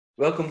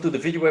Welcome to the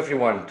video,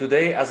 everyone.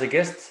 Today, as a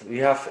guest, we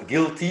have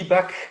Gil T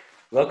back.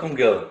 Welcome,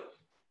 Gil.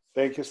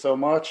 Thank you so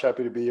much.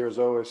 Happy to be here as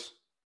always.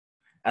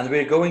 And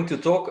we're going to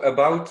talk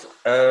about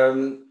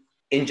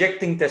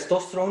injecting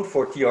testosterone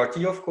for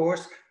TRT, of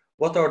course.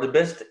 What are the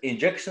best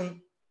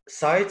injection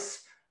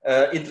sites,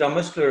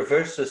 intramuscular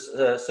versus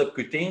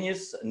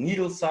subcutaneous,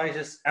 needle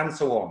sizes, and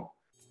so on.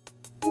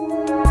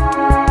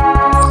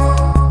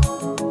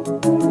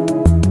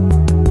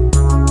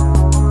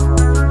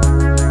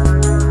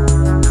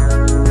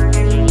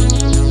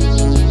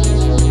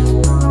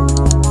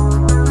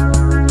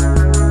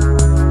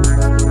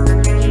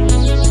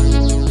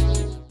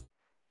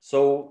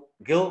 So,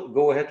 Gil,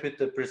 go ahead with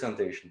the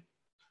presentation.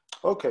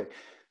 Okay.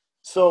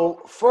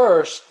 So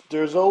first,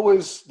 there's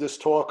always this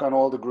talk on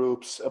all the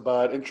groups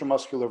about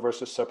intramuscular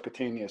versus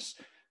subcutaneous.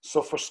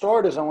 So for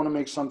starters, I want to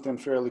make something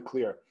fairly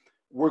clear.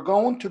 We're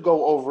going to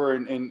go over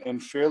in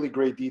fairly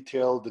great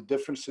detail the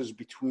differences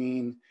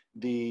between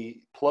the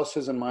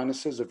pluses and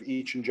minuses of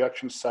each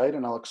injection site,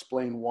 and I'll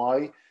explain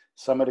why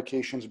some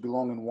medications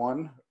belong in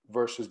one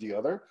versus the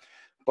other.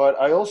 But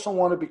I also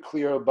want to be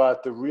clear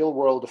about the real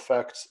world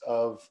effects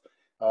of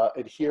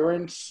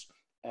adherence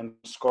and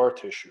scar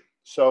tissue.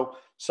 So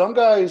some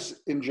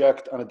guys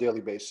inject on a daily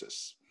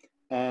basis,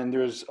 and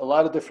there's a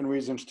lot of different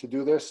reasons to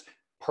do this.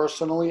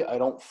 Personally, I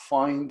don't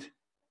find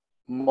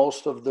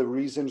most of the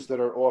reasons that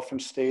are often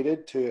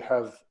stated to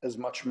have as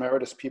much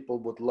merit as people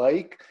would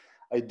like.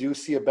 I do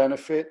see a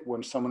benefit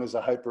when someone is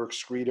a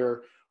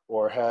hyperexcreter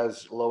or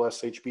has low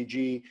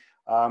SHBG.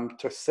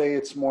 To say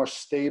it's more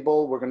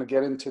stable, we're going to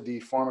get into the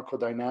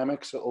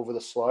pharmacodynamics over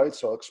the slide,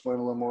 so I'll explain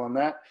a little more on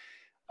that.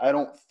 I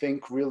don't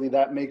think really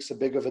that makes a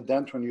big of a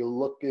dent when you're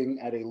looking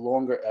at a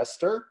longer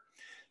ester.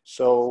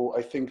 So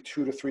I think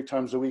 2 to 3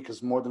 times a week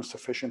is more than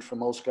sufficient for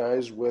most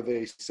guys with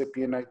a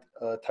cypionite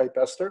type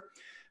ester.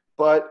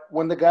 But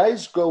when the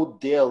guys go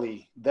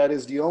daily, that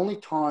is the only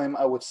time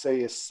I would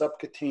say a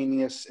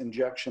subcutaneous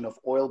injection of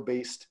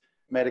oil-based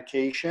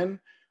medication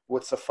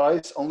would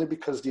suffice, only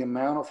because the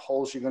amount of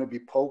holes you're going to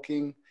be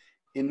poking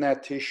in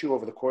that tissue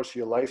over the course of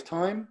your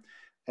lifetime,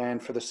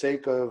 and for the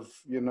sake of,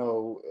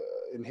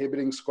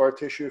 inhibiting scar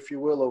tissue, if you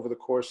will, over the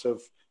course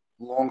of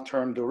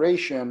long-term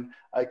duration,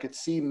 I could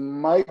see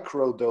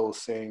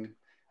microdosing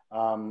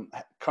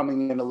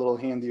coming in a little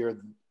handier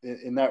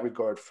in that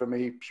regard. From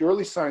a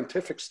purely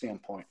scientific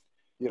standpoint,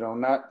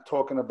 not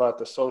talking about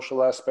the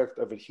social aspect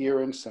of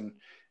adherence and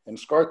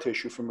scar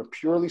tissue, from a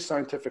purely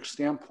scientific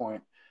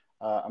standpoint,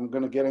 I'm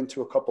going to get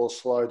into a couple of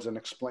slides and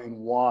explain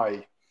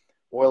why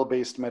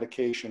oil-based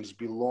medications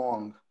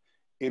belong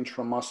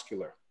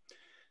intramuscular.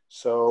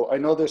 So I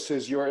know this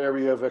is your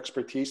area of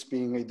expertise,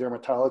 being a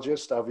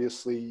dermatologist.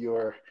 Obviously,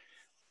 your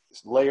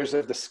layers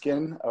of the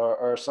skin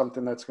are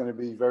something that's going to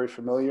be very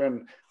familiar,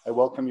 and I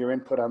welcome your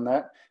input on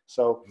that.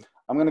 So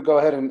I'm going to go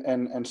ahead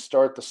and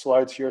start the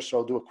slides here. So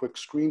I'll do a quick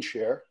screen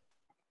share.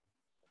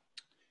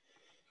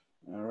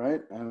 All right,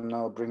 and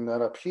I'll bring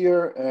that up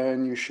here,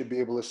 and you should be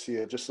able to see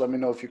it. Just let me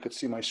know if you could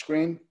see my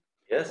screen.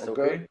 Yes,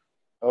 okay.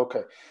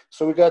 Okay,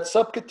 so we got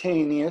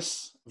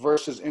subcutaneous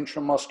versus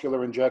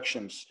intramuscular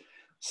injections.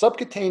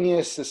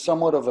 Subcutaneous is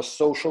somewhat of a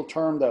social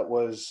term that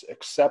was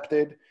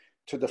accepted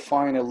to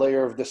define a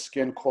layer of the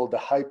skin called the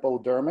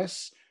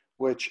hypodermis,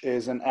 which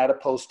is an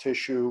adipose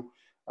tissue,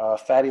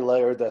 fatty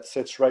layer that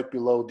sits right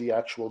below the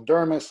actual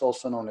dermis,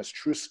 also known as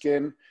true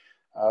skin.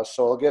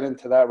 So I'll get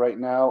into that right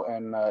now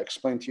and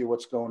explain to you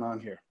what's going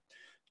on here.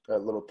 Got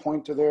a little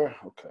pointer there.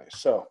 Okay,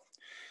 so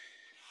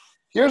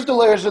here's the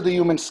layers of the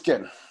human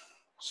skin.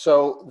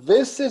 So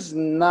this is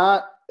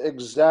not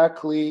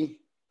exactly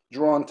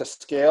drawn to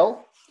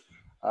scale.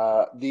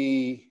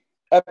 The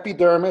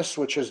epidermis,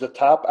 which is the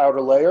top outer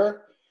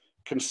layer,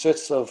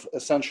 consists of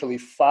essentially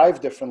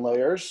 5 different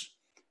layers.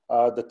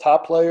 The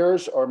top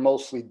layers are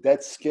mostly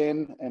dead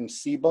skin and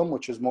sebum,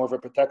 which is more of a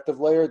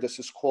protective layer. This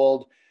is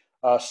called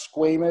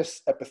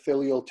squamous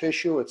epithelial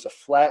tissue. It's a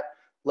flat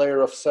layer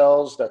of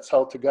cells that's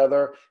held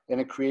together, and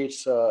it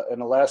creates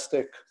an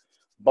elastic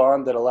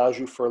bond that allows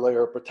you for a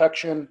layer of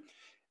protection.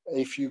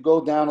 If you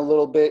go down a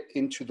little bit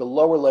into the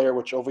lower layer,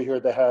 which over here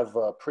they have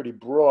pretty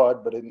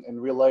broad, but in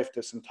real life,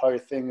 this entire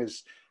thing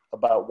is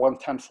about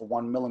 1/10 of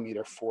 1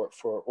 millimeter for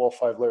all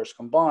 5 layers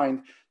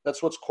combined.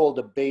 That's what's called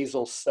the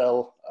basal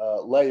cell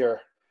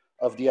layer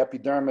of the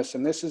epidermis.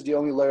 And this is the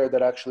only layer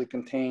that actually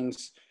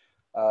contains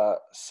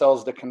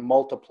cells that can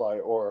multiply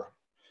or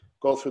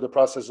go through the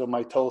process of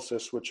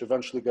mitosis, which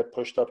eventually get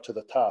pushed up to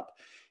the top.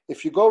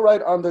 If you go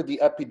right under the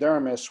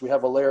epidermis, we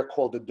have a layer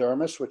called the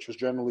dermis, which is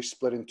generally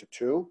split into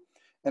 2.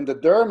 And the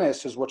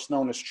dermis is what's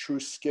known as true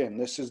skin.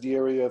 This is the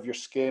area of your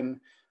skin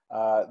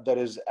that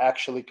is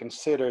actually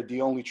considered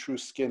the only true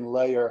skin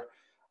layer,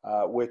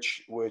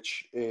 which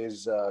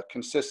is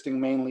consisting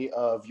mainly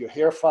of your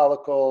hair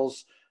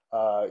follicles,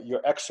 your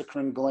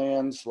exocrine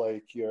glands,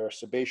 like your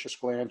sebaceous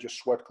glands, your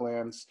sweat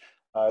glands.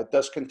 It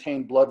does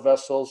contain blood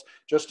vessels.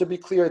 Just to be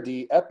clear,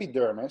 the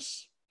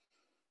epidermis,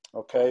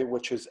 okay,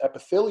 which is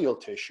epithelial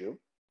tissue,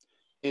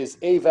 is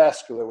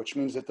avascular, which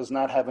means it does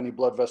not have any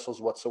blood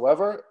vessels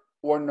whatsoever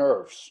or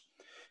nerves.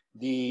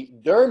 The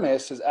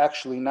dermis is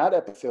actually not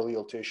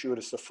epithelial tissue. It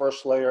is the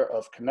first layer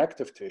of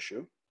connective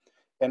tissue,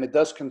 and it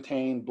does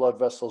contain blood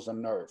vessels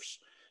and nerves.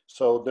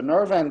 So the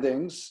nerve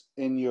endings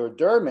in your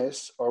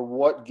dermis are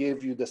what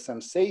give you the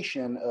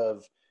sensation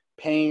of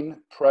pain,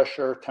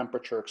 pressure,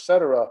 temperature,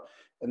 etc.,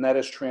 and that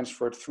is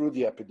transferred through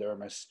the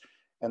epidermis.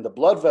 And the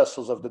blood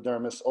vessels of the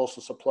dermis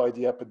also supply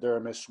the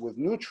epidermis with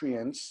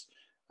nutrients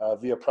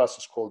via a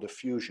process called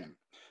diffusion.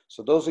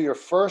 So those are your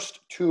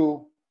first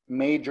two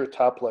major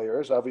top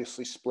layers,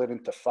 obviously split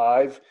into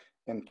 5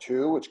 and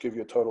 2, which give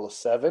you a total of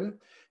 7.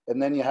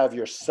 And then you have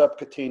your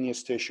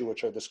subcutaneous tissue,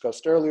 which I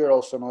discussed earlier,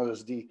 also known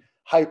as the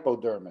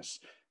hypodermis.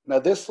 Now,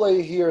 this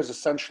layer here is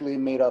essentially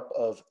made up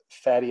of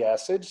fatty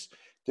acids.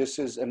 This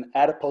is an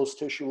adipose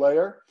tissue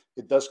layer.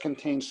 It does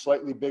contain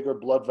slightly bigger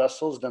blood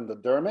vessels than the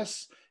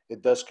dermis.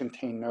 It does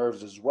contain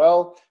nerves as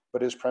well,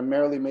 but is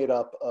primarily made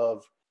up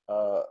of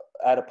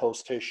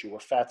adipose tissue or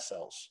fat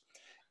cells.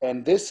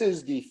 And this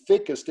is the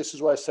thickest, this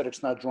is why I said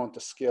it's not drawn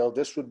to scale.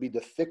 This would be the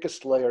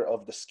thickest layer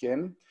of the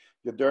skin.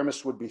 Your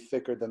dermis would be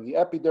thicker than the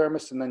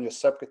epidermis, and then your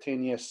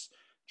subcutaneous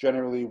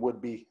generally would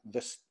be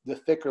the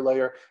thicker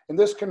layer. And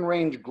this can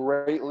range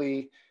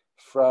greatly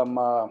from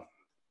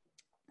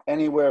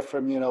anywhere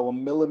from, you know,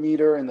 1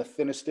 millimeter in the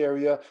thinnest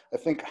area, I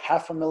think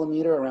 0.5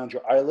 millimeter around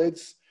your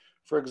eyelids,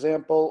 for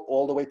example,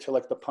 all the way to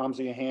like the palms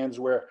of your hands,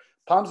 where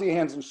palms of your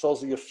hands and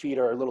soles of your feet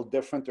are a little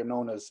different. They're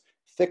known as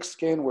thick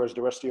skin, whereas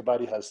the rest of your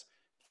body has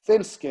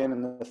thin skin,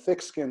 and the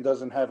thick skin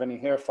doesn't have any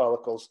hair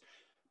follicles,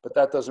 but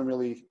that doesn't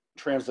really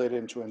translate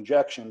into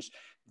injections.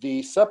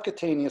 The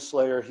subcutaneous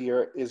layer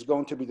here is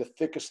going to be the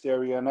thickest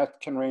area, and that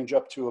can range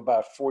up to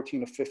about 14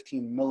 to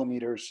 15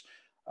 millimeters.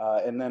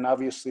 And then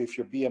obviously if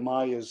your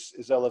BMI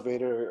is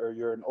elevated or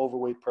you're an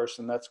overweight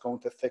person, that's going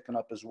to thicken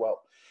up as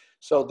well.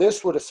 So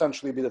this would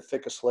essentially be the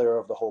thickest layer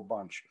of the whole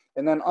bunch.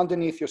 And then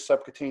underneath your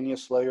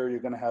subcutaneous layer, you're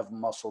going to have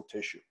muscle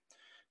tissue.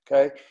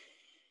 Okay.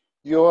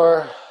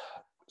 Your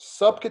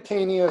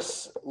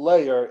subcutaneous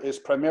layer is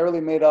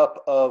primarily made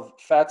up of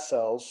fat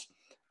cells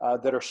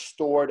that are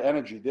stored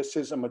energy. This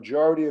is a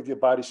majority of your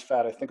body's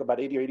fat. I think about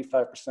 80 or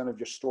 85% of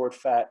your stored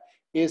fat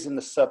is in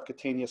the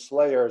subcutaneous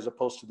layer as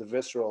opposed to the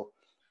visceral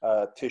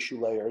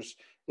tissue layers.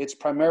 It's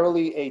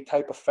primarily a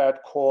type of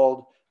fat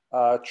called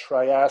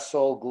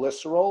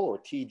triacylglycerol, or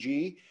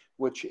TG,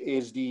 which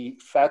is the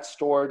fat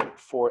stored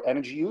for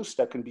energy use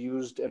that can be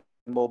used and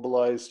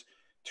mobilized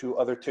to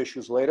other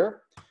tissues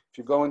later. If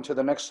you go into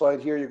the next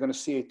slide here, you're going to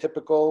see a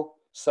typical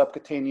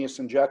subcutaneous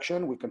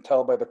injection. We can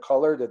tell by the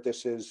color that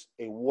this is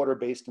a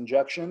water-based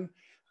injection.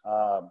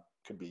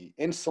 Could be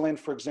insulin,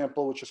 for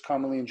example, which is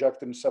commonly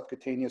injected in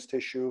subcutaneous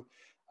tissue,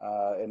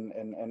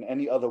 and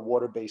any other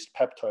water-based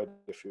peptide,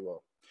 if you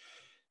will.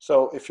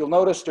 So if you'll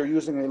notice, they're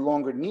using a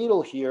longer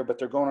needle here, but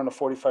they're going on a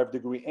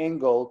 45-degree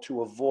angle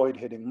to avoid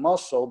hitting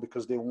muscle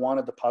because they want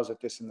to deposit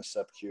this in the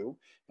subQ.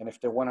 And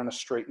if they went on a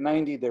straight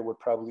 90, they would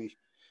probably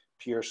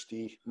pierce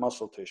the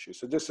muscle tissue.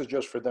 So this is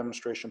just for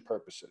demonstration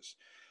purposes.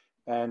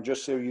 And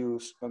just so you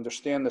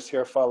understand, this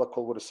hair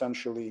follicle would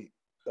essentially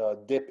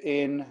dip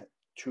in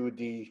to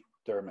the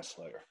dermis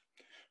layer.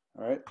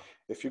 All right.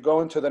 If you go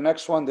into the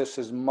next one, this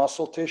is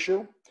muscle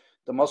tissue.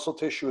 The muscle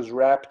tissue is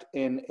wrapped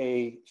in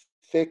a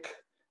thick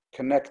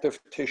connective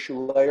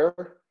tissue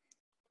layer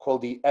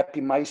called the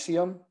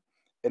epimysium.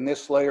 And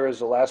this layer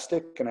is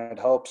elastic and it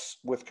helps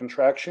with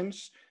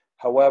contractions.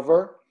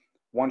 However,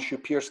 once you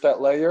pierce that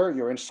layer,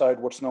 you're inside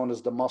what's known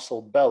as the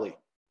muscle belly.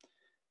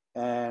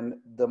 And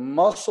the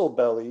muscle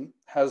belly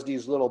has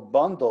these little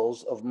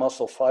bundles of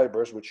muscle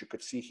fibers, which you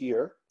could see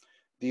here.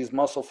 These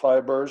muscle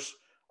fibers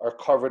are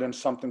covered in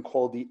something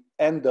called the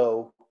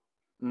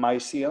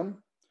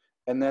endomysium.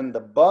 And then the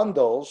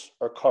bundles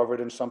are covered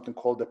in something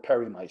called the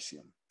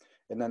perimysium.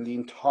 And then the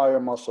entire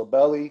muscle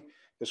belly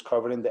is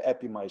covered in the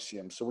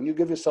epimysium. So when you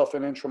give yourself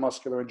an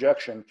intramuscular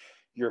injection,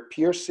 you're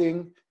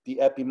piercing the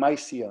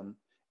epimysium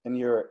and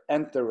you're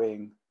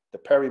entering the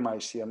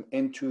perimysium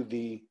into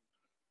the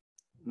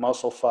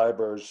muscle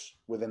fibers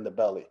within the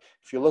belly.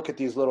 If you look at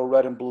these little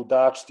red and blue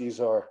dots, these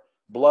are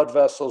blood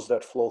vessels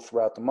that flow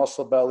throughout the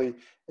muscle belly.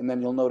 And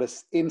then you'll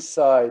notice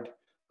inside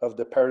of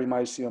the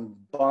perimysium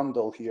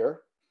bundle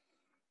here,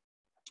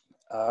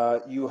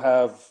 you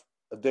have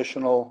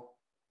additional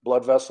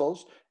blood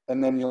vessels.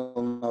 And then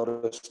you'll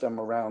notice them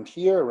around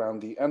here,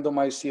 around the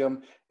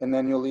endomysium. And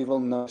then you'll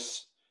even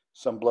notice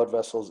some blood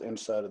vessels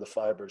inside of the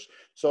fibers.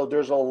 So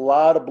there's a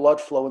lot of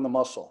blood flow in the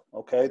muscle,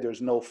 okay?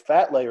 There's no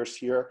fat layers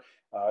here.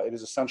 It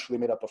is essentially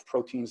made up of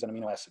proteins and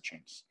amino acid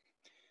chains.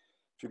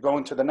 If you go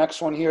into the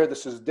next one here,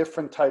 this is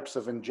different types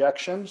of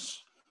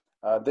injections.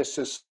 This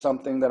is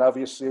something that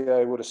obviously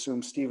I would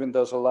assume Stephen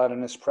does a lot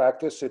in his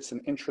practice. It's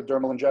an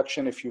intradermal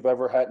injection. If you've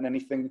ever had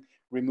anything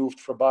removed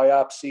for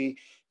biopsy,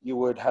 you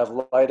would have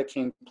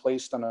lidocaine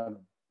placed on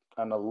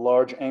a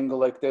large angle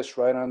like this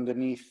right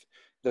underneath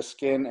the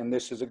skin. And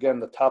this is, again,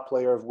 the top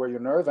layer of where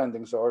your nerve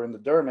endings are in the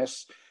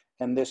dermis.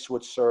 And this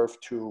would serve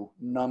to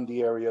numb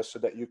the area so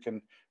that you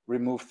can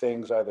remove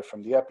things either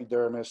from the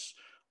epidermis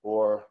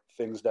or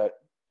things that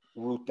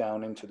root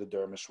down into the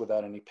dermis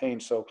without any pain.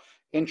 So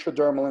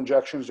intradermal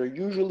injections are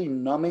usually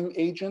numbing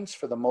agents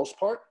for the most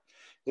part.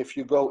 If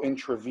you go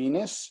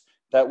intravenous,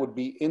 that would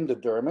be in the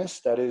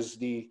dermis. That is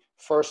the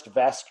first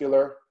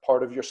vascular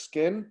part of your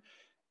skin.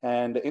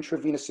 And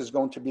intravenous is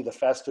going to be the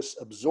fastest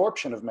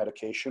absorption of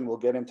medication. We'll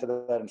get into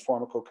that in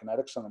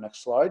pharmacokinetics on the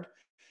next slide.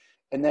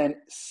 And then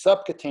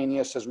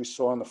subcutaneous, as we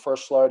saw on the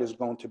first slide, is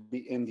going to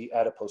be in the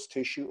adipose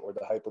tissue or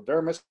the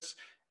hypodermis.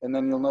 And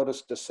then you'll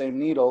notice the same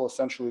needle,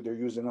 essentially they're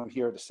using them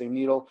here, the same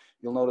needle.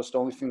 You'll notice the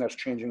only thing that's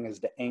changing is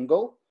the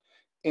angle.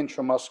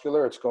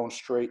 Intramuscular, it's going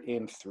straight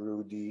in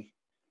through the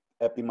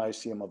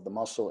epimysium of the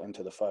muscle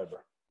into the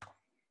fiber.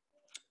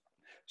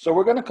 So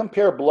we're going to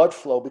compare blood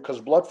flow, because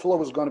blood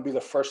flow is going to be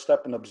the first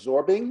step in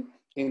absorbing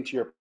into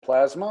your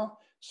plasma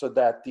so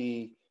that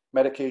the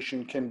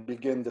medication can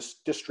begin this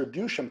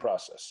distribution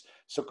process.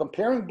 So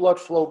comparing blood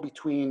flow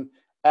between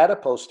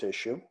adipose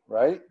tissue,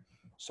 right?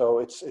 So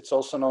it's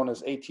also known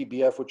as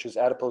ATBF, which is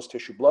adipose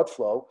tissue blood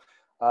flow.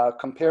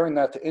 Comparing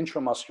that to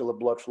intramuscular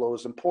blood flow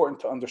is important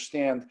to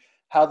understand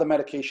how the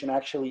medication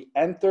actually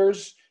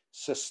enters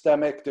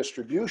systemic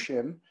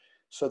distribution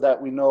so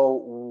that we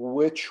know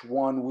which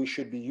one we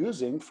should be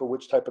using for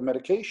which type of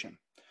medication.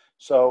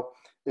 So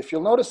if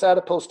you'll notice,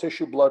 adipose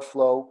tissue blood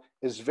flow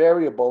is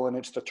variable and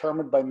it's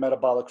determined by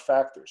metabolic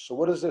factors. So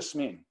what does this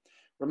mean?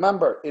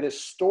 Remember, it is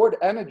stored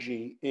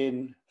energy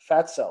in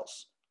fat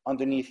cells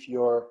underneath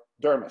your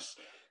dermis.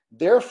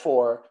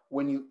 Therefore,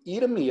 when you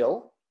eat a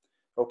meal,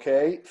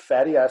 okay,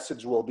 fatty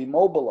acids will be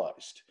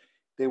mobilized.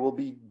 They will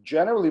be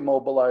generally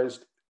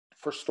mobilized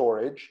for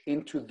storage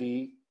into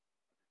the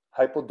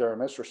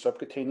hypodermis or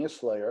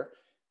subcutaneous layer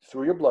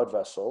through your blood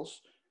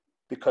vessels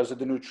because of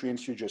the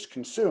nutrients you just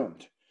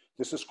consumed.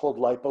 This is called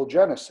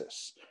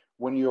lipogenesis.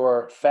 When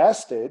you're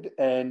fasted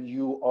and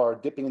you are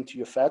dipping into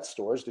your fat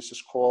stores, this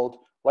is called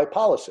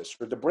lipolysis,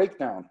 or the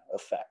breakdown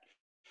of fat.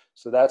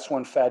 So that's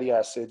when fatty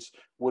acids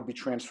would be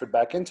transferred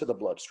back into the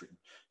bloodstream.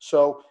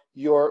 So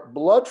your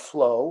blood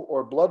flow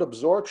or blood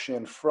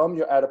absorption from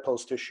your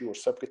adipose tissue or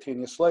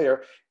subcutaneous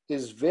layer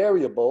is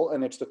variable,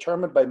 and it's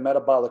determined by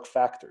metabolic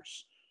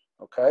factors,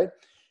 okay?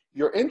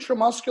 Your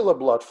intramuscular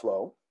blood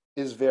flow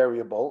is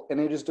variable, and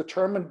it is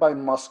determined by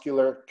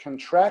muscular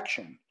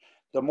contraction.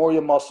 The more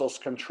your muscles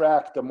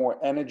contract, the more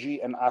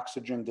energy and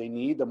oxygen they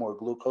need, the more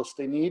glucose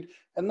they need,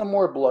 and the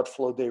more blood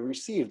flow they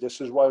receive. This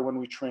is why when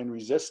we train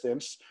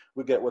resistance,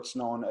 we get what's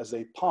known as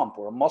a pump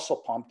or a muscle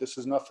pump. This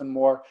is nothing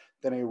more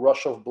than a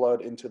rush of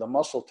blood into the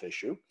muscle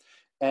tissue.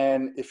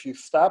 And if you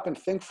stop and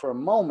think for a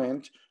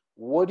moment,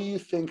 what do you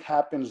think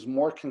happens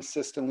more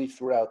consistently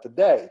throughout the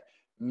day?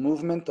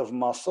 Movement of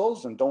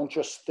muscles, and don't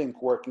just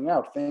think working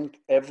out. Think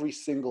every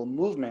single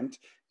movement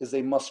is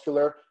a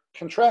muscular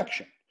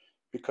contraction,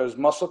 because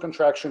muscle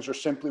contractions are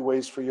simply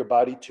ways for your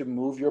body to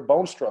move your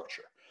bone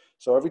structure.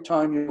 So every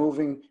time you're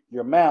moving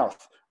your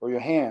mouth or your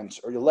hands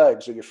or your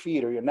legs or your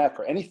feet or your neck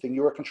or anything,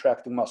 you are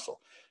contracting muscle.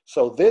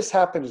 So this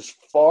happens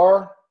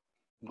far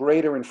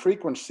greater in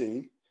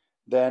frequency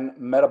than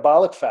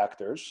metabolic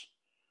factors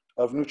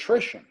of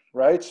nutrition,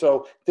 right?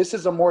 So this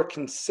is a more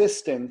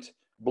consistent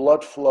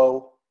blood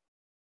flow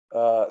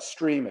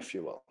stream, if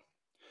you will,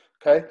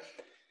 okay?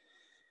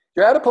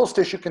 Your adipose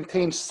tissue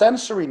contains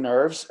sensory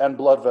nerves and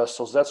blood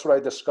vessels. That's what I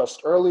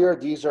discussed earlier.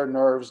 These are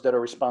nerves that are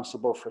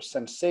responsible for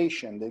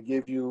sensation. They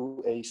give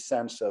you a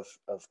sense of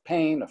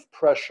pain, of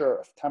pressure,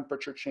 of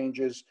temperature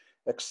changes,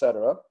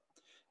 etc.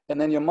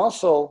 And then your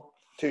muscle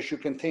tissue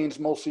contains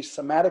mostly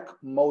somatic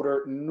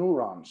motor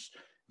neurons.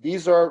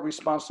 These are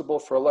responsible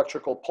for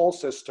electrical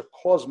pulses to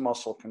cause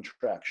muscle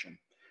contraction.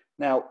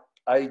 Now,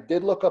 I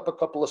did look up a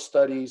couple of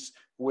studies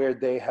where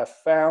they have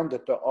found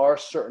that there are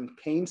certain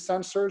pain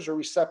sensors or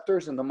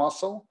receptors in the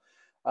muscle.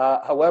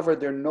 However,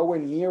 they're nowhere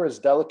near as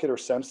delicate or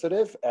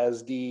sensitive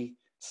as the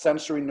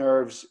sensory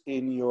nerves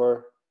in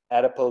your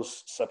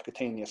adipose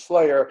subcutaneous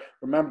layer.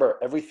 Remember,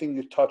 everything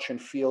you touch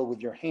and feel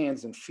with your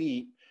hands and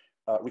feet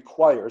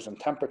requires, and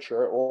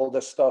temperature, all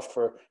this stuff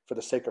for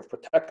the sake of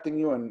protecting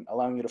you and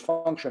allowing you to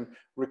function,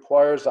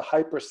 requires a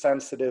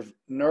hypersensitive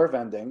nerve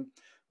ending,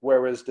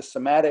 whereas the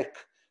somatic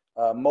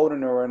motor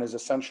neuron is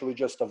essentially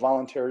just a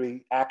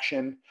voluntary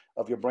action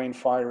of your brain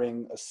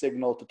firing a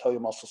signal to tell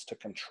your muscles to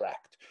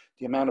contract.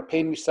 The amount of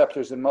pain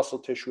receptors in muscle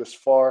tissue is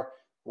far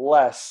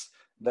less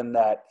than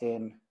that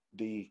in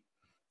the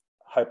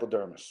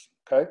hypodermis,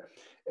 okay?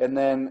 And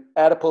then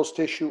adipose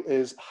tissue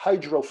is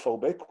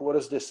hydrophobic. What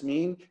does this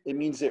mean? It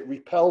means it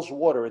repels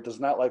water. It does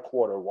not like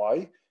water.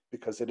 Why?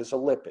 Because it is a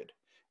lipid.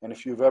 And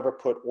if you've ever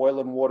put oil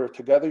and water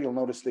together, you'll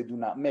notice they do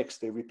not mix.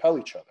 They repel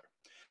each other.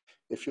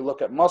 If you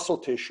look at muscle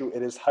tissue,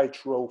 it is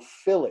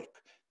hydrophilic.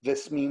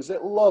 This means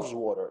it loves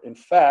water. In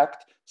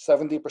fact,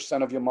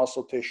 70% of your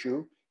muscle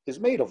tissue is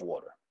made of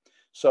water.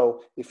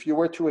 So if you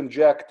were to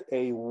inject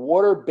a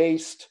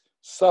water-based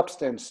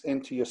substance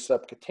into your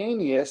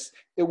subcutaneous,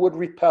 it would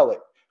repel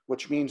it,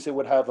 which means it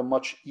would have a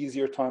much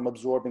easier time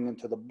absorbing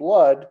into the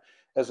blood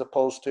as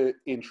opposed to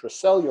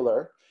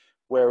intracellular.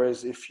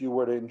 Whereas if you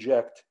were to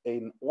inject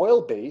an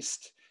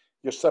oil-based,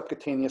 your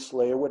subcutaneous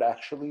layer would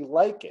actually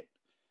like it,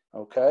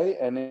 okay?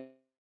 And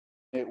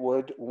it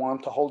would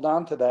want to hold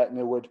on to that, and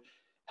it would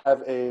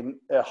have a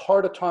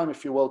harder time,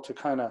 if you will, to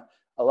kind of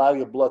allow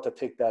your blood to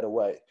take that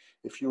away.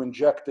 If you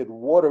injected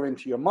water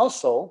into your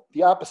muscle,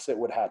 the opposite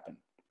would happen.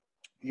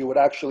 You would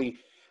actually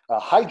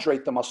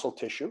hydrate the muscle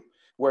tissue,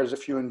 whereas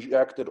if you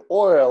injected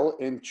oil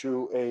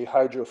into a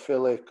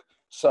hydrophilic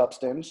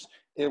substance,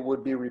 it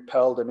would be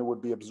repelled and it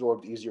would be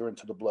absorbed easier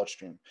into the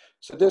bloodstream.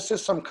 So this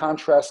is some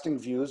contrasting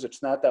views.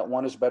 It's not that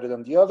one is better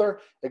than the other.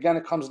 Again,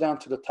 it comes down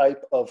to the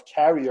type of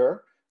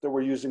carrier that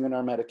we're using in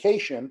our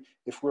medication.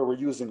 If we were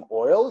using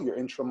oil, your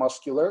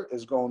intramuscular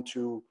is going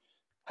to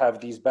have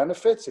these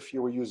benefits. If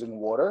you were using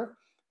water,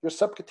 your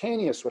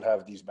subcutaneous would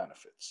have these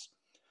benefits.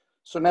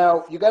 So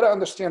now you got to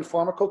understand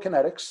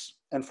pharmacokinetics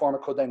and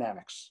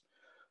pharmacodynamics.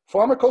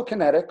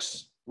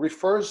 Pharmacokinetics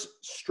refers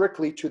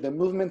strictly to the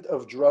movement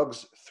of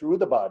drugs through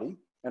the body,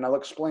 and I'll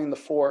explain the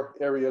 4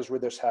 areas where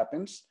this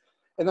happens.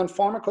 And then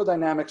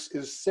pharmacodynamics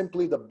is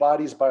simply the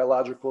body's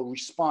biological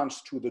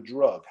response to the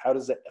drug. How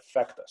does it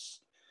affect us?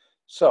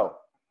 So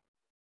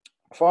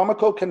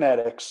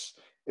pharmacokinetics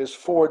is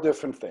 4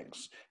 different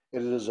things.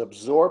 It is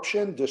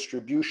absorption,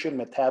 distribution,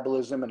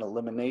 metabolism, and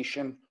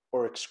elimination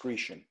or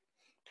excretion.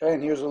 Okay,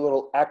 and here's a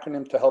little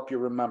acronym to help you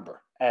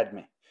remember,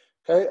 ADME.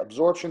 Okay,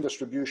 absorption,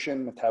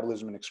 distribution,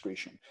 metabolism, and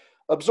excretion.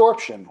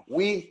 Absorption,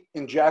 we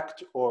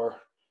inject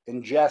or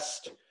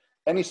ingest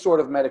any sort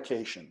of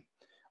medication.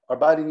 Our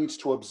body needs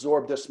to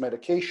absorb this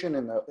medication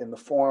in the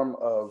form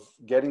of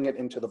getting it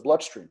into the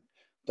bloodstream.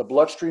 The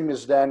bloodstream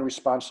is then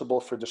responsible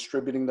for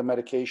distributing the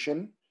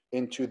medication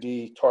into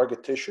the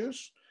target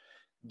tissues.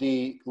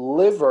 The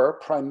liver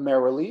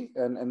primarily,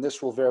 and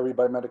this will vary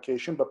by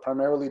medication, but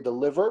primarily the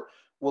liver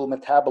will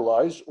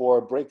metabolize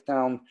or break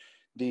down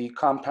the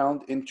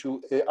compound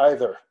into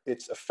either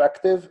its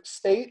effective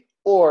state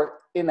or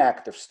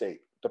inactive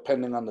state,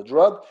 depending on the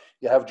drug.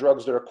 You have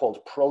drugs that are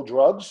called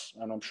pro-drugs,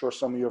 and I'm sure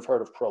some of you have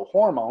heard of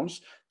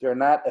pro-hormones. They're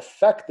not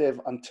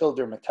effective until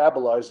they're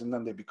metabolized, and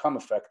then they become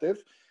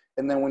effective.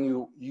 And then when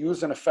you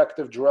use an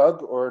effective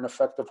drug or an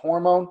effective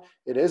hormone,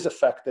 it is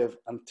effective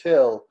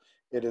until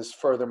it is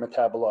further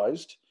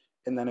metabolized,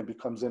 and then it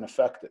becomes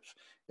ineffective.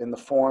 In the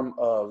form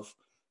of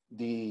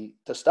the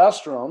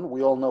testosterone,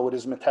 we all know it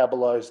is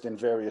metabolized in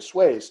various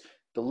ways.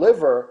 The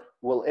liver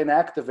will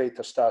inactivate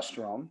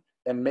testosterone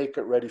and make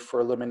it ready for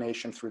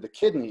elimination through the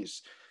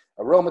kidneys.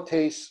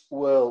 Aromatase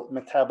will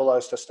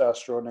metabolize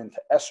testosterone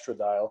into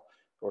estradiol,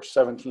 or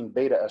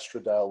 17-beta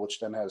estradiol, which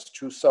then has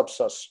two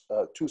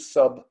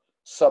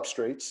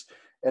sub-substrates.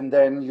 And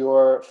then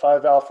your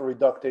 5-alpha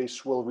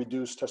reductase will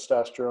reduce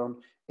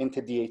testosterone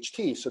into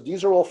DHT. So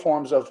these are all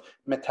forms of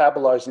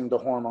metabolizing the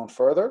hormone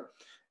further.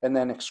 And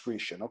then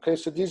excretion. Okay,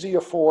 so these are your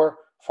 4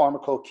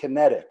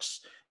 pharmacokinetics.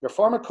 Your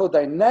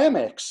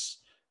pharmacodynamics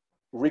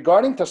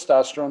regarding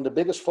testosterone, the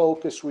biggest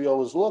focus we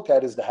always look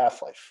at is the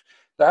half-life.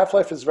 The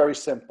half-life is very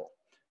simple.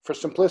 For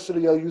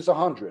simplicity, I'll use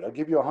 100. I'll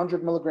give you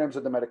 100 milligrams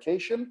of the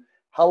medication.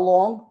 How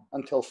long?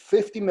 Until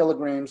 50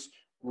 milligrams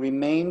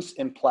remains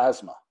in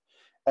plasma.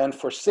 And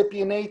for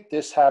cypionate,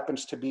 this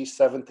happens to be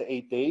 7 to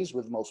 8 days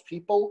with most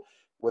people.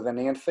 With an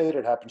anthate,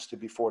 it happens to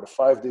be 4 to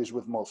 5 days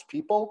with most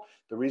people.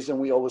 The reason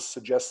we always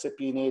suggest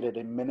cypionate at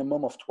a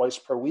minimum of twice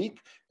per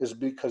week is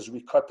because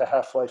we cut the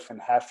half-life in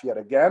half yet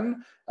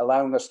again,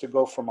 allowing us to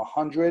go from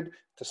 100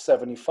 to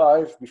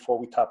 75 before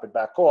we top it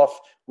back off.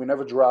 We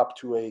never drop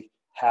to a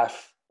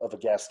half of a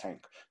gas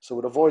tank. So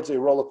it avoids a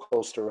roller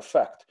coaster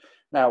effect.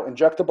 Now,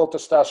 injectable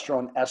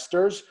testosterone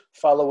esters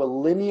follow a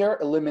linear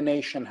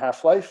elimination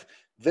half-life.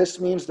 This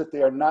means that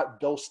they are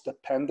not dose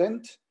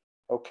dependent.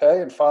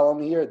 Okay, and follow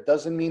me here. It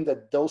doesn't mean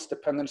that dose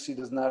dependency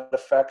does not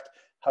affect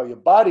how your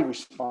body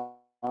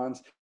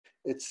responds.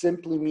 It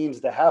simply means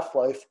the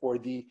half-life or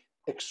the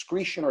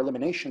excretion or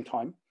elimination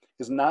time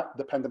is not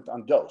dependent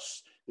on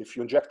dose. If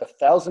you inject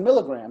 1,000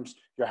 milligrams,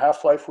 your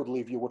half-life would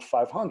leave you with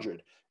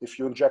 500. If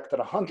you injected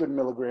 100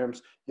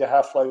 milligrams, your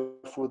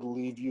half-life would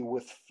leave you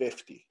with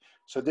 50.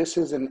 So this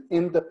is an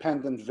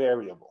independent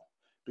variable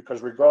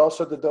because regardless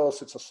of the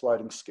dose, it's a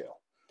sliding scale.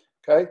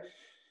 Okay,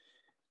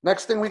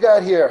 next thing we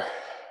got here.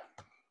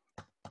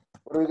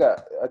 What do we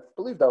got? I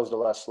believe that was the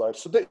last slide.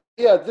 So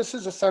this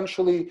is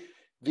essentially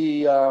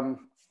the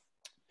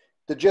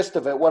gist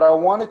of it. What I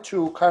wanted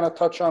to kind of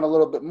touch on a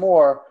little bit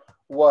more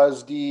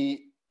was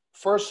the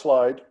first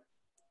slide,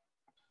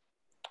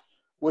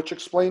 which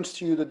explains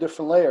to you the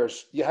different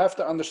layers. You have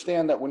to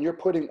understand that when you're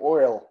putting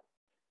oil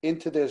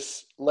into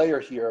this layer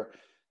here,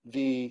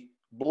 the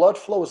blood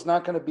flow is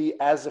not going to be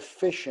as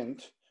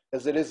efficient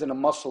as it is in a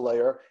muscle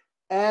layer,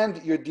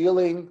 and you're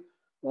dealing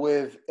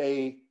with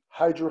a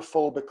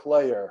hydrophobic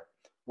layer,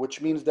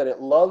 which means that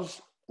it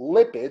loves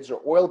lipids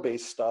or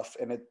oil-based stuff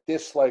and it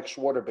dislikes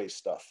water-based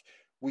stuff.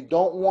 We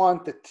don't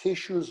want the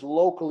tissues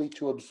locally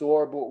to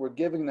absorb what we're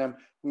giving them.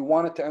 We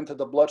want it to enter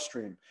the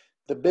bloodstream.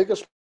 The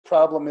biggest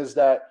problem is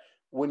that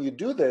when you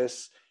do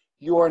this,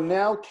 you are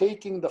now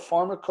taking the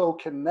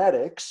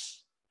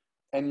pharmacokinetics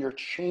and you're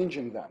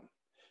changing them.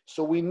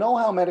 So we know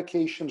how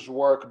medications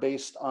work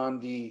based on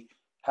the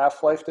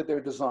half-life that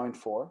they're designed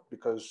for,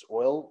 because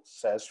oil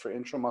says for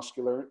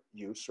intramuscular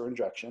use or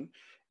injection.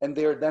 and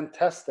they are then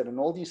tested. And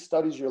all these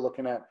studies you're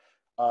looking at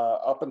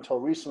up until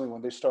recently,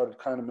 when they started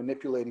kind of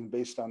manipulating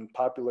based on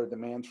popular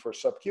demand for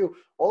Subq,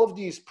 all of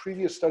these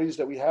previous studies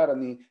that we had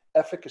on the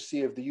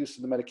efficacy of the use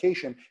of the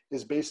medication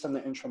is based on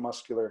the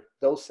intramuscular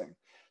dosing.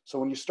 So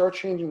when you start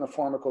changing the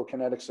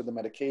pharmacokinetics of the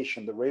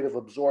medication, the rate of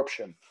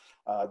absorption,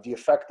 the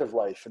effective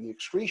life, and the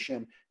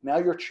excretion, now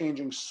you're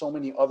changing so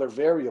many other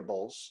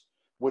variables,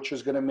 which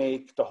is going to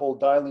make the whole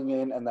dialing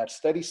in and that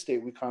steady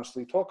state we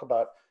constantly talk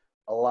about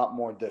a lot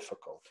more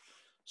difficult.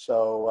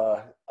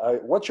 So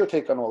what's your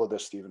take on all of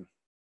this, Stephen?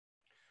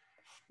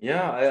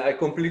 Yeah, I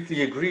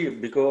completely agree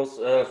because,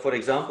 for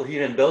example,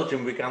 here in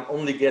Belgium, we can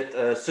only get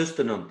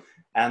sustanon.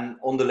 And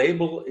on the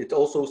label, it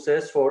also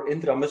says for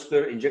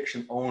intramuscular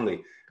injection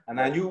only. And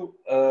I knew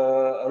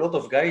a lot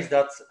of guys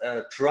that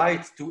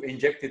tried to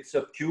inject it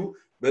subq,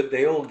 but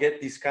they all get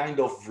these kind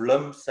of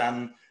lumps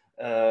and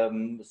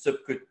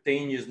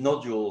subcutaneous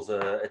nodules,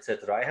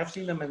 etc. I have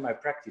seen them in my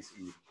practice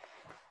even.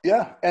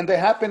 Yeah, and they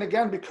happen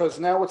again because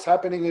now what's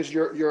happening is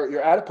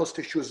your adipose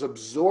tissue is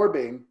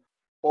absorbing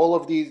all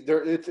of these.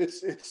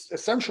 It's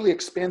essentially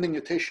expanding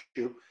your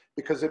tissue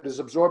because it is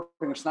absorbing.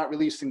 It's not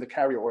releasing the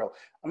carrier oil.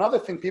 Another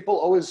thing, people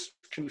always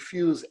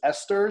confuse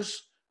esters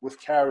with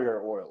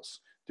carrier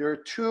oils. There are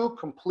two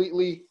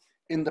completely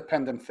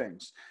independent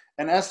things.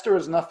 An ester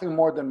is nothing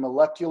more than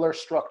molecular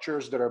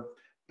structures that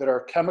are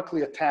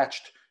chemically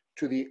attached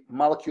to the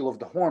molecule of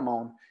the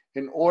hormone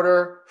in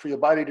order for your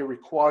body to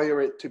require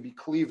it to be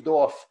cleaved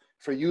off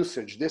for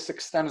usage. This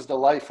extends the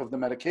life of the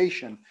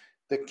medication.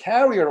 The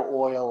carrier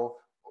oil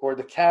or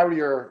the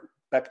carrier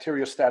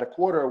bacteriostatic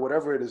water or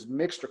whatever it is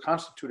mixed or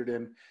constituted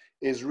in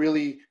is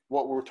really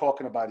what we're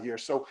talking about here.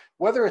 So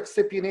whether it's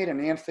cypionate,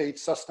 enanthate,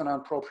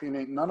 sustanon,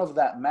 propionate, none of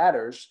that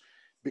matters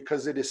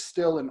because it is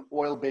still an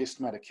oil-based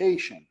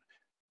medication.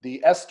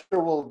 The ester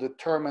will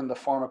determine the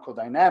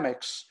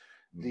pharmacodynamics.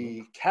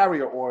 The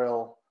carrier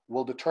oil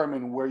will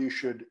determine where you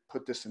should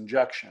put this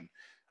injection.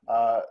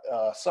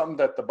 Something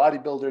that the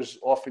bodybuilders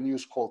often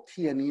use called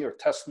TNE or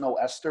testno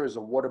ester is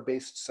a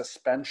water-based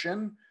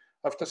suspension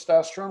of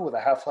testosterone with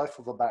a half-life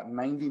of about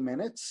 90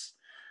 minutes.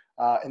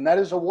 And that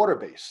is a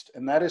water-based,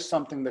 and that is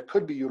something that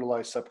could be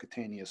utilized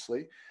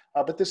subcutaneously.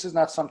 But this is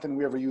not something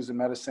we ever use in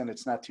medicine.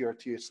 It's not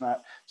TRT. It's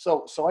not.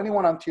 So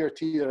anyone on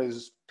TRT that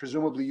is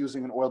presumably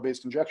using an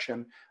oil-based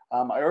injection,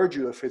 I urge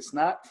you, if it's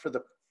not for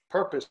the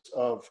purpose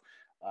of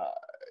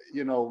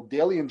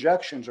daily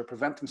injections or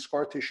preventing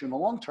scar tissue in the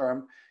long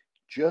term,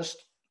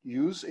 just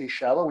use a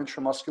shallow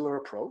intramuscular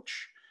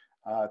approach.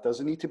 It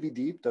doesn't need to be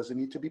deep, doesn't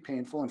need to be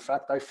painful. In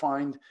fact, I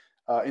find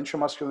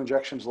intramuscular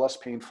injections less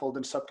painful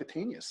than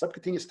subcutaneous.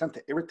 Subcutaneous tend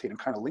to irritate and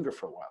kind of linger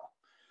for a while,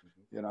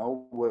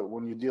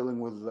 when you're dealing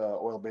with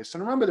oil-based.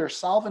 And remember, there's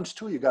solvents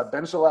too. You got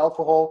benzyl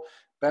alcohol,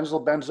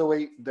 benzyl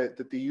benzoate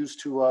that they use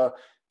to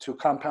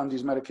compound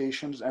these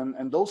medications,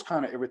 and those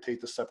kind of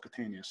irritate the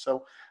subcutaneous.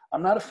 So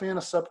I'm not a fan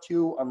of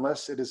subq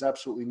unless it is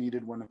absolutely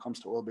needed when it comes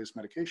to oil-based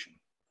medication.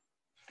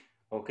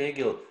 Okay,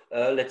 Gil.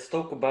 Let's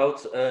talk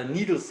about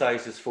needle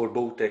sizes for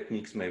both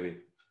techniques, maybe.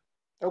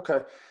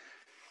 Okay.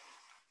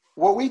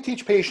 What we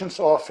teach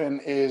patients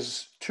often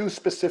is two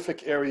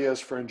specific areas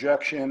for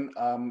injection.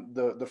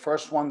 The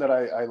first one that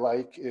I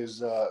like is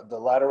the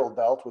lateral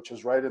delt, which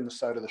is right in the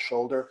side of the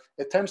shoulder.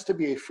 It tends to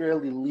be a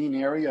fairly lean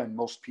area in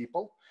most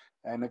people.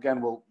 And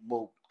again,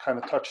 we'll kind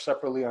of touch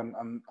separately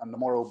on the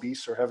more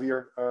obese or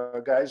heavier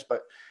guys,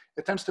 but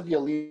it tends to be a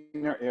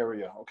leaner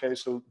area, okay?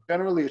 So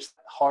generally it's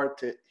hard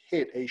to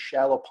hit a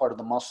shallow part of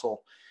the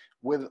muscle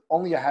with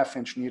only a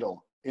half-inch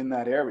needle in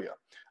that area.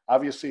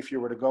 Obviously, if you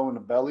were to go in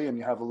the belly and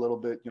you have a little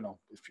bit,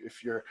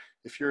 if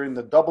you're in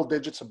the double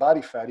digits of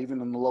body fat,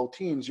 even in the low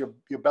teens, your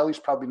belly's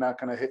probably not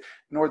going to hit,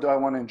 nor do I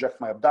want to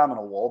inject my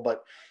abdominal wall,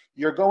 but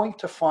you're going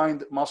to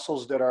find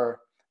muscles that are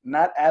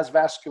not as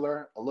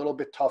vascular, a little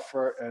bit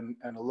tougher, and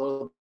a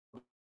little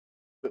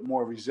bit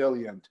more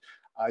resilient.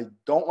 I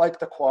don't like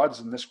the quads,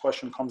 and this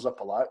question comes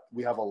up a lot.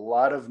 We have a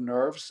lot of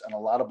nerves and a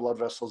lot of blood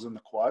vessels in the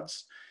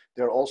quads.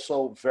 They're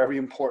also very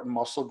important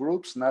muscle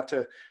groups. Not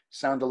to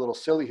sound a little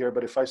silly here,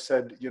 but if I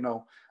said,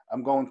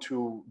 I'm going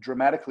to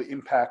dramatically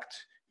impact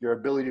your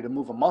ability to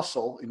move a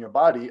muscle in your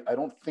body, I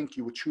don't think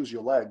you would choose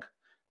your leg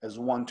as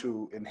one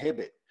to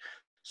inhibit.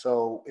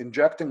 So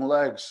injecting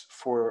legs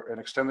for an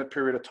extended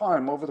period of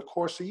time over the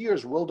course of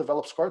years will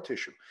develop scar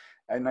tissue.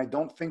 And I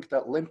don't think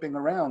that limping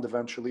around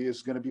eventually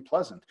is going to be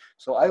pleasant.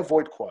 So I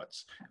avoid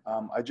quads.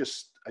 I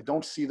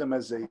don't see them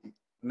as a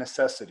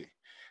necessity,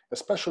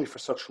 especially for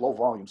such low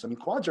volumes. I mean,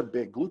 quads are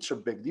big, glutes are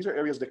big. These are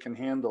areas that can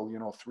handle,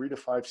 3 to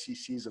 5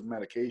 cc's of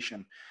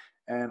medication.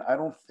 And I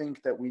don't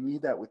think that we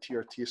need that with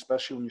TRT,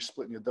 especially when you're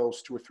splitting your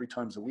dose 2 or 3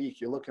 times a week.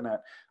 You're looking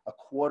at a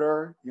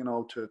quarter, to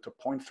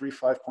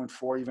 0.35,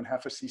 0.4, even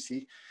half a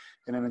cc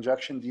in an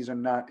injection. These are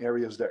not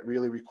areas that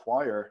really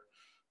require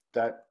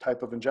that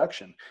type of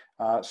injection.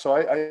 So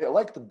I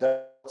like the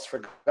delts.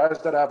 For guys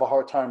that have a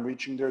hard time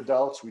reaching their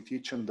delts, we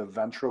teach them the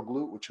ventral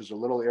glute, which is a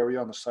little area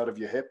on the side of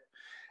your hip.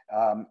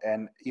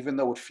 And even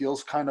though it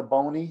feels kind of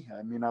bony,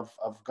 I mean,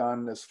 I've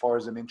gone as far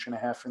as 1.5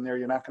 inches in there.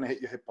 You're not going to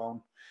hit your hip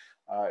bone.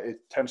 It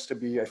tends to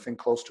be, I think,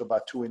 close to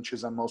about 2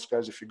 inches on most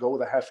guys. If you go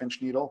with a 1/2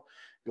 inch needle,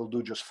 you'll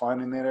do just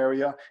fine in that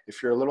area.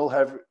 If you're a little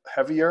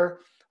heavier,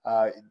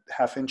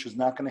 1/2 inch is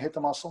not going to hit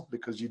the muscle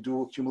because you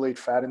do accumulate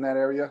fat in that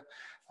area.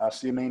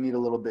 So you may need a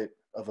little bit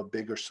of a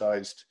bigger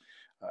sized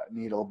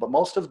needle. But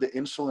most of the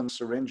insulin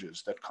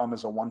syringes that come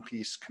as a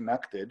one-piece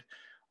connected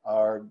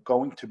are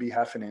going to be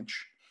 1/2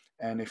 inch.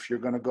 And if you're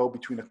going to go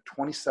between a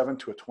 27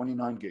 to a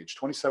 29 gauge,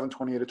 27,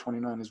 28, or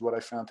 29 is what I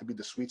found to be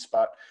the sweet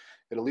spot.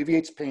 It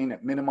alleviates pain.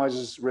 It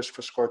minimizes risk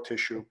for scar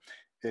tissue.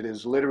 It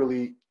is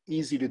literally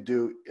easy to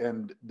do.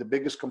 And the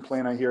biggest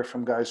complaint I hear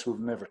from guys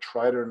who've never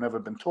tried it or never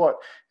been taught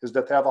is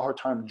that they have a hard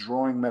time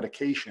drawing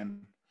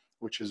medication,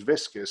 which is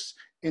viscous,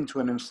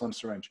 into an insulin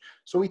syringe.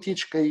 So we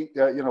teach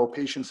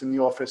patients in the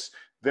office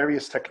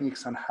various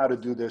techniques on how to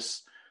do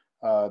this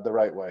the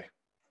right way.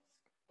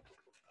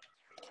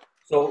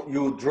 So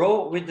you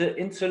draw with the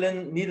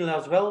insulin needle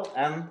as well,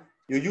 and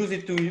you use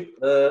it to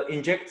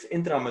inject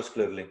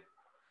intramuscularly.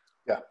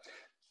 Yeah.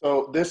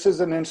 So this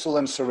is an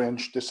insulin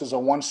syringe. This is a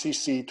 1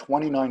 cc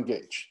 29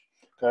 gauge.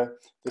 Okay.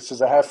 This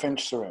is a 1/2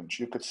 inch syringe.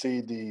 You could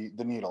see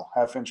the needle,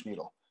 1/2 inch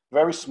needle.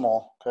 Very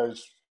small,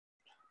 because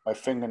my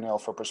fingernail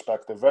for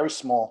perspective, very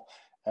small.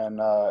 And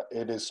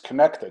it is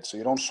connected, so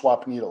you don't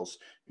swap needles.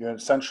 You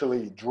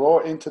essentially draw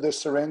into this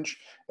syringe,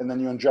 and then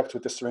you inject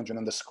with the syringe and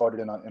then discard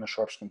it in a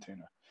sharps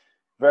container.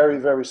 Very,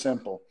 very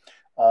simple.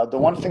 The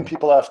one thing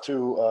people have to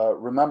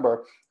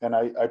remember, and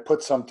I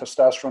put some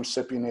testosterone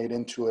cypionate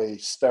into a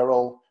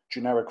sterile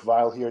generic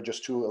vial here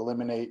just to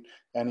eliminate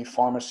any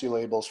pharmacy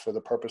labels for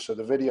the purpose of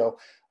the video.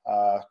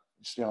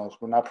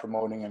 We're not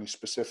promoting any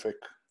specific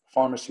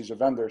pharmacies or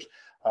vendors,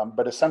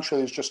 but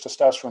essentially it's just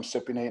testosterone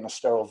cypionate in a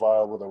sterile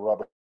vial with a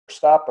rubber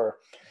stopper.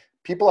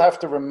 People have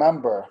to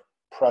remember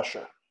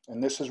pressure,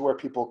 and this is where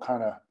people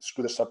kind of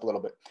screw this up a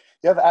little bit.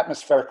 You have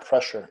atmospheric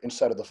pressure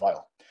inside of the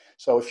vial.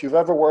 So if you've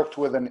ever worked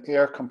with an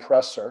air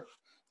compressor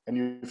and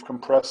you've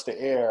compressed the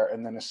air,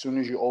 and then as soon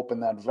as you open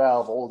that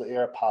valve, all the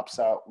air pops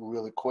out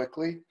really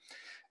quickly.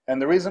 And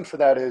the reason for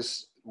that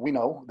is we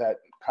know that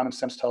common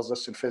sense tells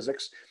us in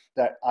physics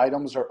that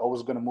items are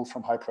always going to move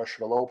from high pressure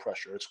to low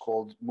pressure. It's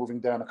called moving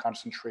down a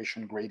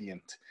concentration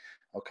gradient.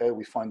 Okay,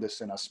 we find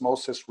this in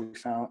osmosis. We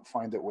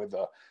find it with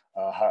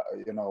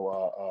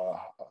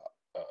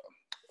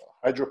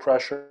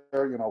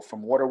hydropressure,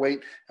 from water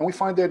weight, and we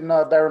find it in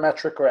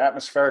barometric or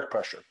atmospheric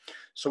pressure.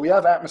 So we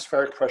have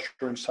atmospheric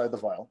pressure inside the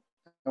vial,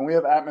 and we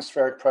have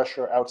atmospheric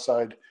pressure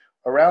outside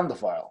around the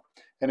vial.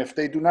 And if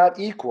they do not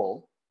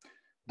equal,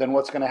 then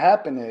what's going to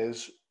happen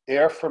is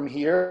air from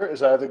here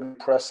is either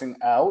pressing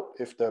out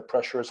if the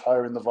pressure is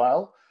higher in the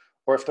vial,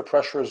 or if the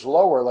pressure is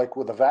lower, like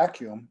with a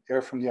vacuum,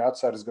 air from the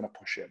outside is going to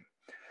push in.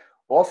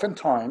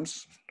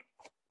 Oftentimes,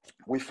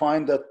 we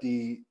find that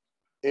the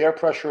air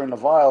pressure in the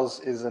vials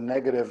is a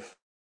negative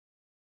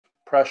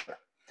pressure.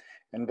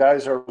 And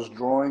guys are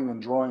drawing and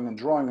drawing and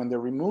drawing, and they're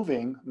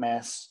removing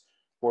mass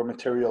or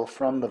material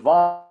from the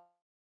vial,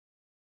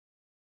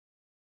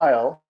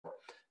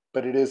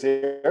 but it is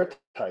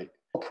airtight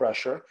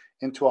pressure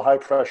into a high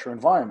pressure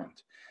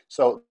environment.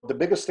 So the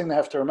biggest thing they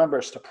have to remember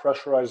is to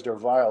pressurize their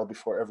vial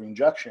before every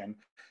injection.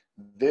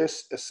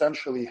 This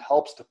essentially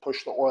helps to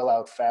push the oil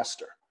out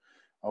faster,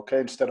 okay,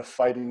 instead of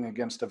fighting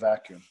against a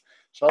vacuum.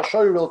 So I'll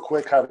show you real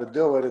quick how to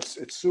do it.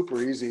 It's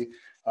super easy.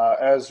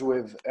 As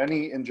with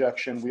any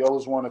injection, we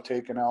always want to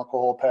take an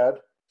alcohol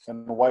pad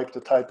and wipe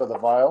the type of the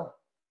vial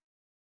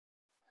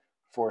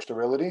for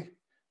sterility.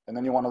 And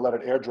then you want to let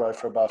it air dry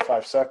for about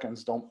 5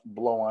 seconds. Don't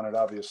blow on it,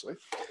 obviously.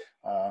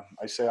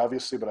 I say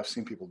obviously, but I've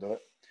seen people do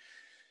it.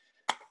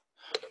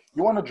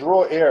 You want to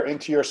draw air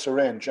into your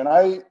syringe. And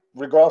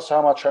regardless of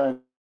how much I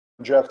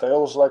inject, I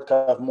always like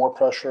to have more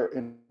pressure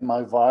in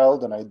my vial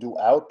than I do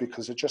out,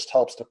 because it just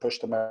helps to push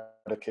the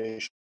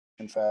medication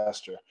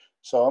faster.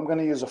 So I'm going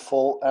to use a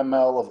full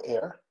ml of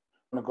air.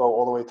 I'm going to go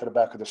all the way to the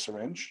back of the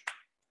syringe.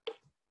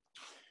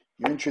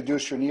 You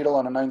introduce your needle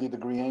on a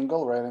 90-degree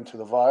angle right into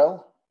the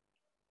vial.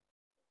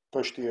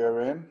 Push the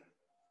air in.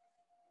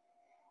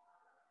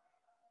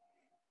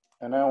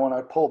 And now when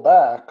I pull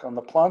back on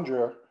the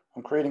plunger,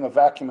 I'm creating a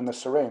vacuum in the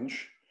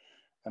syringe.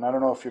 And I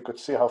don't know if you could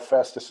see how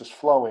fast this is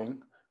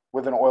flowing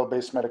with an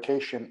oil-based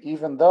medication,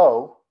 even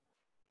though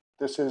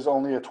this is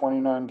only a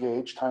 29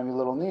 gauge tiny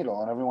little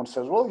needle. And everyone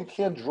says, well, you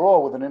can't draw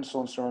with an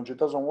insulin syringe. It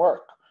doesn't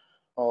work.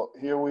 Well,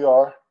 here we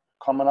are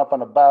coming up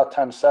on about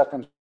 10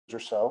 seconds or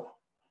so,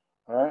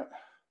 all right?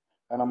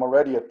 And I'm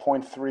already at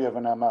 0.3 of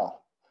an ml.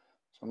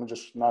 So I'm gonna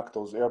just knock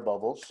those air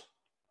bubbles,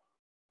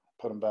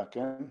 put them back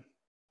in.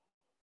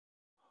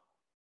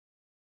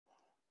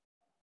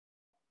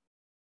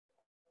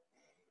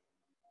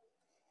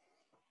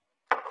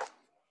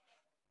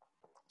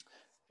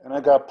 And I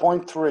got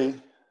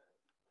 0.3,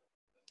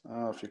 I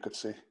don't know if you could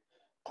see,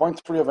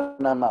 0.3 of an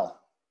ml,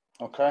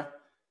 okay?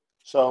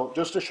 So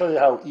just to show you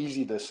how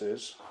easy this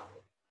is,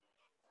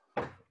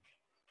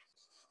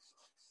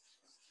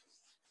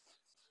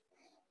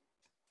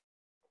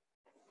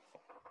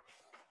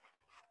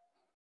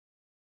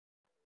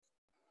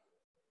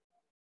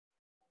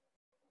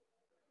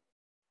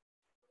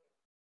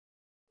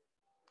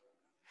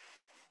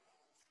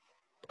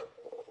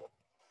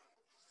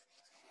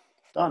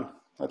 Done.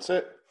 That's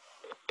it.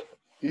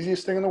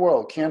 Easiest thing in the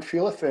world. Can't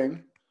feel a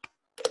thing.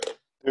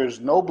 There's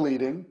no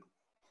bleeding.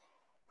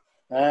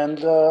 And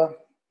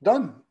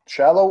done.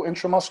 Shallow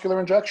intramuscular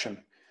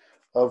injection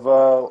of,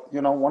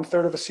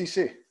 1/3 of a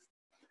cc.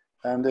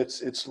 And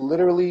it's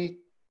literally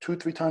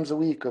 2-3 times a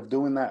week of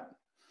doing that.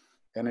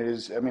 And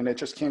it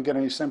just can't get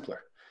any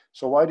simpler.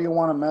 So why do you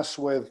want to mess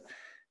with,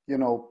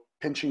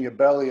 pinching your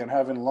belly and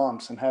having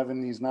lumps and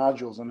having these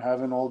nodules and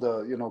having all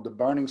the, the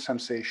burning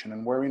sensation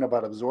and worrying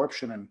about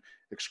absorption and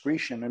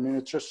excretion? I mean,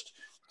 it's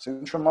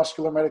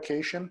intramuscular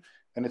medication,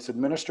 and it's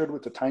administered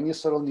with the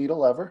tiniest little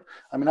needle ever.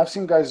 I mean, I've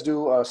seen guys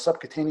do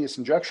subcutaneous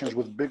injections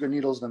with bigger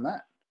needles than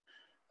that.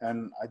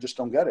 And I just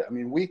don't get it. I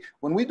mean,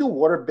 when we do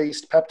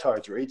water-based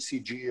peptides or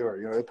HCG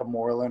or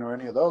ipamorelin or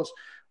any of those,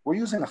 we're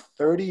using a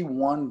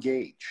 31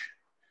 gauge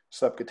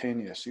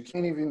subcutaneous. You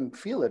can't even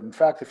feel it. In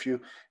fact, if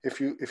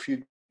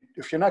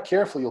you're not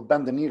careful, you'll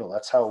bend the needle.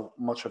 That's how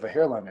much of a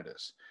hairline it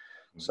is.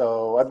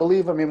 So I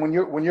believe, when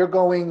you're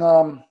going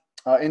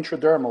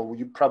intradermal,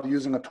 you're probably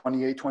using a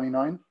 28,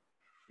 29.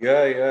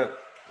 Yeah,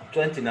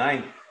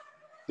 29.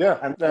 Yeah,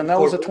 and that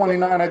was a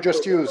 29 I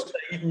just used.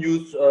 I even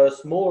use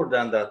more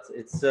than that.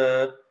 It's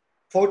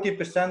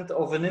 40%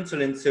 of an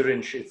insulin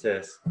syringe, it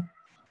says.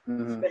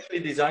 Especially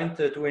designed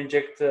to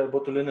inject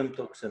botulinum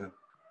toxin.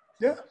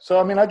 Yeah, so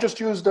I just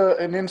used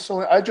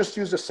I just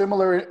used a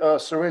similar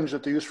syringe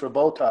that they use for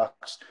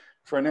Botox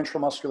for an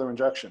intramuscular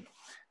injection.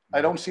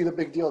 I don't see the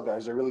big deal,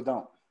 guys. I really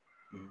don't.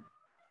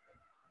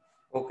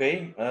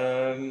 Okay.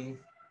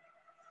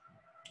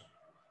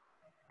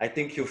 I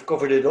think you've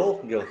covered it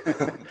all, Gil.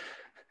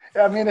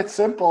 Yeah, it's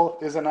simple,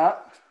 is it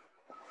not?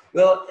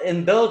 Well,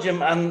 in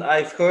Belgium, and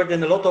I've heard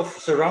in a lot of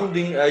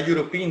surrounding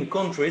European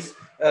countries,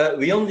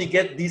 we only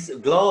get these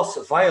glass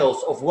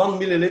vials of 1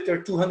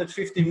 milliliter,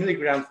 250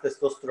 milligrams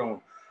testosterone.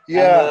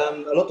 Yeah.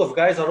 And, a lot of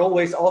guys are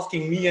always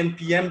asking me and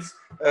PMs,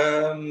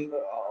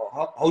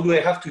 how do I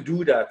have to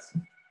do that?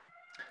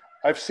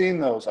 I've seen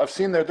those.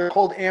 They're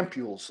called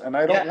ampules, and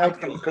I don't like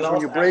them because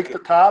when you break ampules. the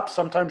top,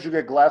 sometimes you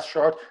get glass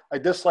shard. I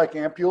dislike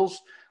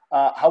ampules.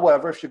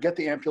 However, if you get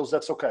the ampules,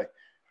 that's okay.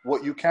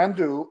 What you can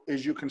do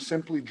is you can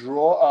simply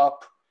draw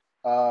up,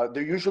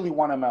 they're usually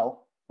 1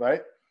 ml,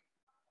 right?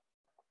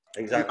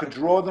 Exactly. You could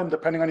draw them,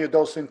 depending on your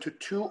dose, into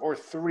 2 or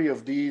 3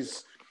 of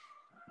these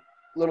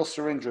little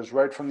syringes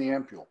right from the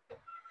ampule.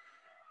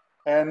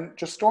 And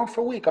just store them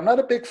for a week. I'm not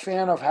a big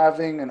fan of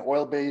having an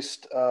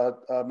oil-based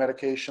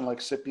medication like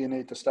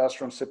cypionate,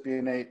 testosterone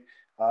cypionate,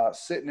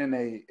 sitting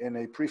in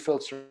a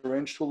pre-filled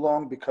syringe too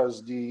long,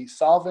 because the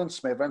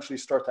solvents may eventually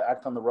start to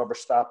act on the rubber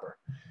stopper.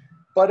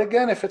 But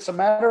again, if it's a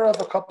matter of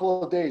a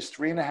couple of days,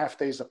 3.5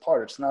 days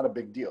apart, it's not a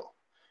big deal.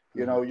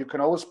 You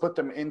can always put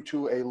them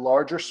into a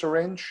larger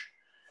syringe,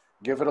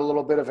 give it a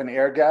little bit of an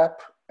air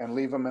gap, and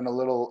leave them in a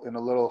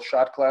little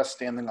shot glass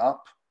standing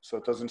up so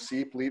it doesn't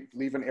seep.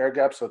 Leave an air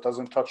gap so it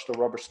doesn't touch the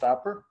rubber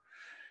stopper.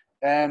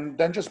 And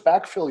then just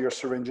backfill your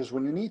syringes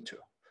when you need to.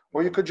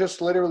 Or you could just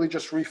literally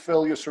just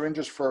refill your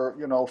syringes for,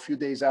 a few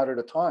days out at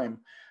a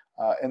time,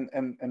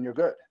 and you're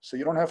good. So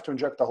you don't have to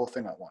inject the whole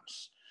thing at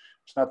once.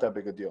 It's not that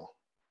big a deal.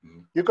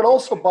 You could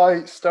also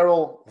buy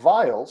sterile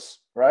vials,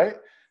 right?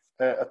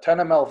 A 10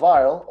 ml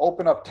vial,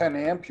 open up 10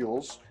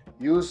 ampules,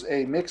 use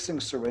a mixing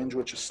syringe,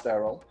 which is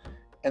sterile,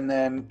 and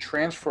then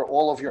transfer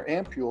all of your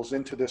ampules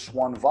into this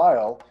one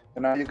vial.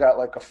 And now you got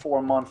like a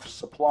 4-month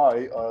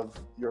supply of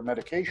your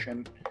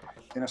medication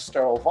in a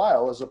sterile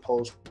vial, as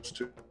opposed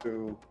to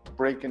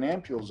breaking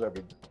ampules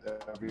every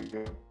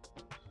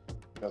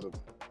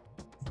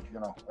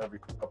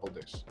couple of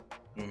days.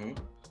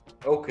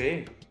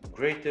 Okay,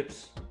 great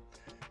tips.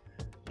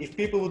 If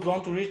people would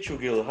want to reach you,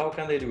 Gil, how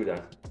can they do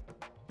that?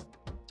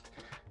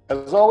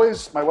 As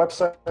always, my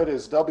website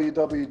is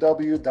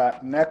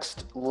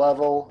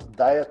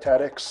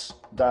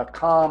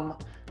www.nextleveldietetics.com.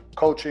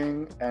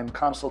 Coaching and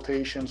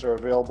consultations are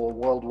available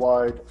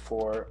worldwide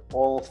for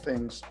all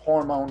things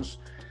hormones,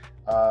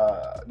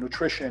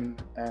 nutrition,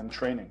 and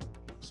training.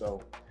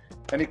 So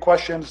any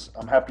questions,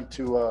 I'm happy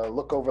to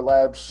look over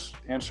labs,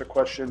 answer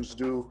questions,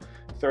 do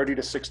 30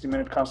 to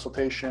 60-minute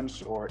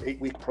consultations or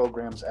 8-week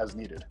programs as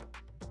needed.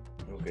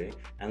 Okay,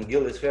 and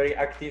Gil is very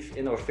active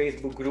in our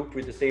Facebook group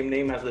with the same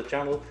name as the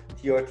channel,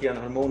 TRT and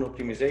Hormone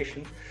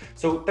Optimization.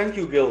 So thank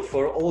you, Gil,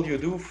 for all you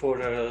do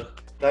for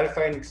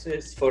clarifying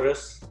this for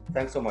us.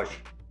 Thanks so much.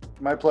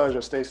 My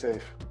pleasure. Stay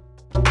safe.